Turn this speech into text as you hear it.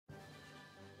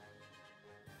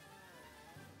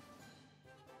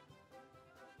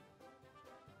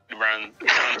around and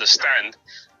understand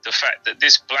the fact that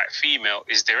this black female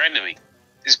is their enemy.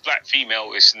 This black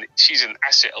female she's an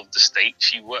asset of the state.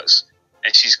 She works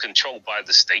and she's controlled by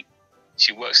the state.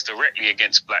 She works directly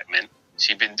against black men.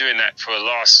 She's been doing that for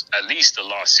at least the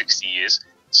last 60 years.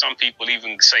 Some people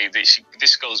even say that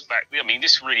this goes back. I mean,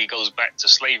 this really goes back to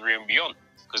slavery and beyond.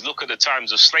 Because look at the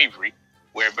times of slavery,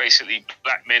 where basically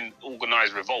black men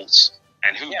organized revolts,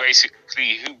 and who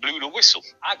blew the whistle?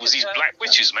 Was these black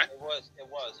witches, man? It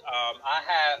was. I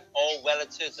had old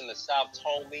relatives in the South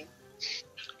told me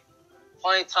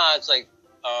plenty times, like,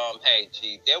 hey,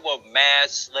 G, there were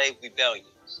mass slave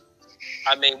rebellions.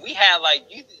 I mean, we had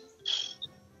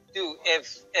dude,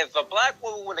 if a black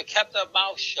woman would have kept her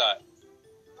mouth shut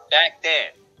back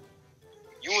then,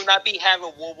 you would not be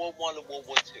having World War I and World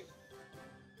War II.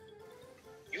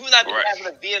 You would not be having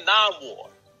a Vietnam War.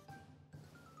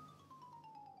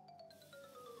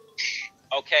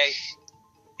 Okay?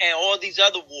 And all these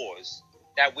other wars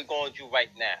that we're going through right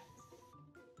now.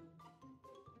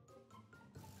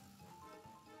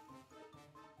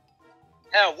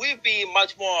 Hell, we'd be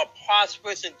much more a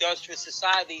prosperous industrial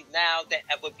society now than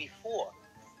ever before.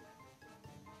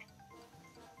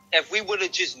 If we would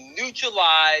have just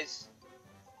neutralized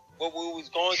what we was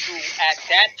going through at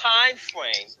that time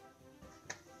frame,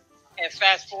 and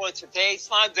fast forward to today's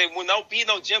time, there will be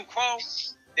no Jim Crow.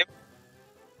 There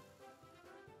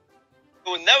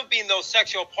will never be no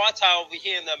sexual apartheid over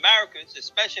here in the Americas,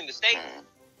 especially in the States,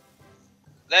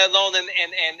 let alone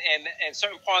in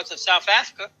certain parts of South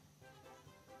Africa.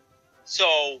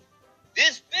 So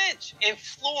this bitch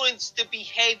influenced the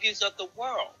behaviors of the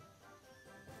world.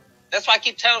 That's why I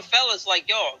keep telling fellas, like,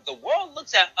 yo, the world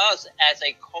looks at us as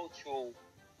a cultural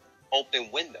open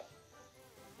window.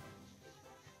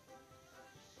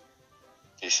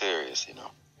 He's serious, you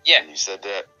know. Yeah. When you said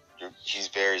that, he's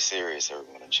very serious,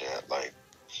 everyone in chat. Like,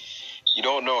 you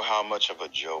don't know how much of a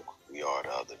joke we are to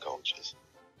other cultures.